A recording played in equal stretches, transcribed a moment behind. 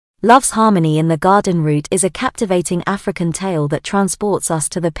Love's Harmony in the Garden Route is a captivating African tale that transports us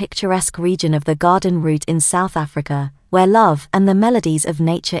to the picturesque region of the Garden Route in South Africa, where love and the melodies of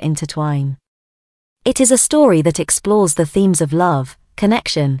nature intertwine. It is a story that explores the themes of love,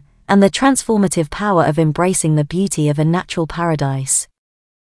 connection, and the transformative power of embracing the beauty of a natural paradise.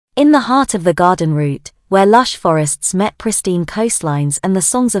 In the heart of the Garden Route, where lush forests met pristine coastlines and the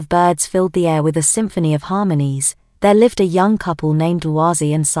songs of birds filled the air with a symphony of harmonies, there lived a young couple named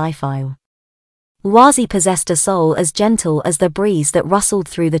Wazi and Sci-Fi. Wazi possessed a soul as gentle as the breeze that rustled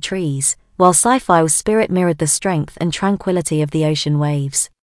through the trees, while Sci-Fi's spirit mirrored the strength and tranquility of the ocean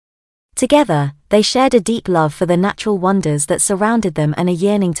waves. Together, they shared a deep love for the natural wonders that surrounded them and a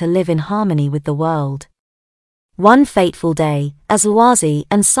yearning to live in harmony with the world. One fateful day, as Wazi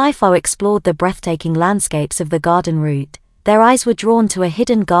and Sci-Fi explored the breathtaking landscapes of the Garden Route, their eyes were drawn to a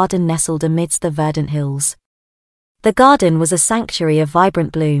hidden garden nestled amidst the verdant hills. The garden was a sanctuary of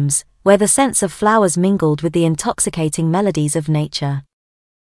vibrant blooms, where the scents of flowers mingled with the intoxicating melodies of nature.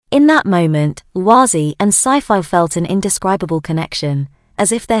 In that moment, Wazi and Sci-Fi felt an indescribable connection,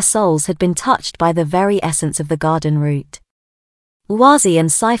 as if their souls had been touched by the very essence of the Garden Route. Wazi and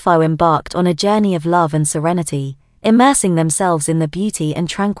Sci-Fi embarked on a journey of love and serenity, immersing themselves in the beauty and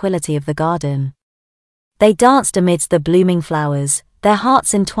tranquility of the garden. They danced amidst the blooming flowers, their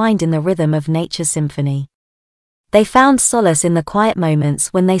hearts entwined in the rhythm of nature's symphony. They found solace in the quiet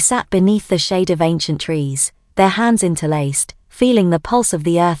moments when they sat beneath the shade of ancient trees, their hands interlaced, feeling the pulse of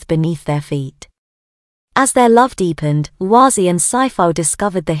the earth beneath their feet. As their love deepened, Wazi and Sci-Fi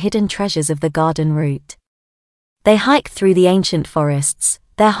discovered the hidden treasures of the Garden Route. They hiked through the ancient forests,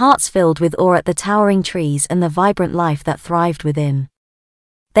 their hearts filled with awe at the towering trees and the vibrant life that thrived within.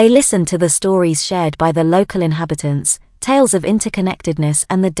 They listened to the stories shared by the local inhabitants, tales of interconnectedness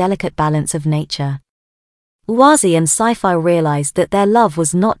and the delicate balance of nature. Wazi and Sci-Fi realized that their love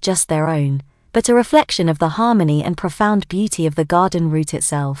was not just their own, but a reflection of the harmony and profound beauty of the Garden Route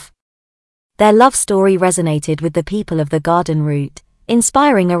itself. Their love story resonated with the people of the Garden Route,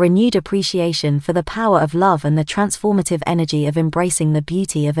 inspiring a renewed appreciation for the power of love and the transformative energy of embracing the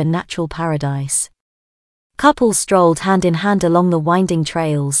beauty of a natural paradise. Couples strolled hand in hand along the winding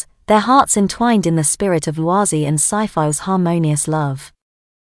trails, their hearts entwined in the spirit of Wazi and Sci-Fi's harmonious love.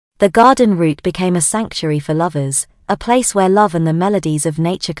 The Garden Route became a sanctuary for lovers, a place where love and the melodies of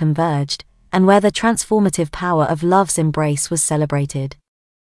nature converged, and where the transformative power of love's embrace was celebrated.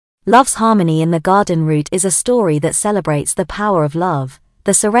 Love's Harmony in the Garden Route is a story that celebrates the power of love,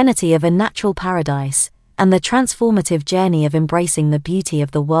 the serenity of a natural paradise, and the transformative journey of embracing the beauty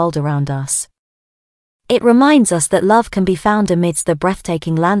of the world around us. It reminds us that love can be found amidst the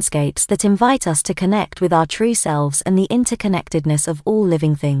breathtaking landscapes that invite us to connect with our true selves and the interconnectedness of all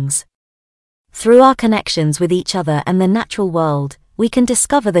living things. Through our connections with each other and the natural world, we can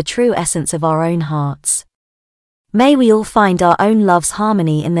discover the true essence of our own hearts. May we all find our own love's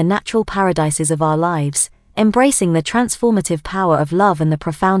harmony in the natural paradises of our lives, embracing the transformative power of love and the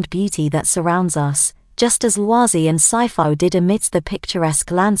profound beauty that surrounds us, just as Wazi and Sci-Fi did amidst the picturesque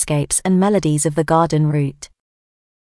landscapes and melodies of the Garden Route.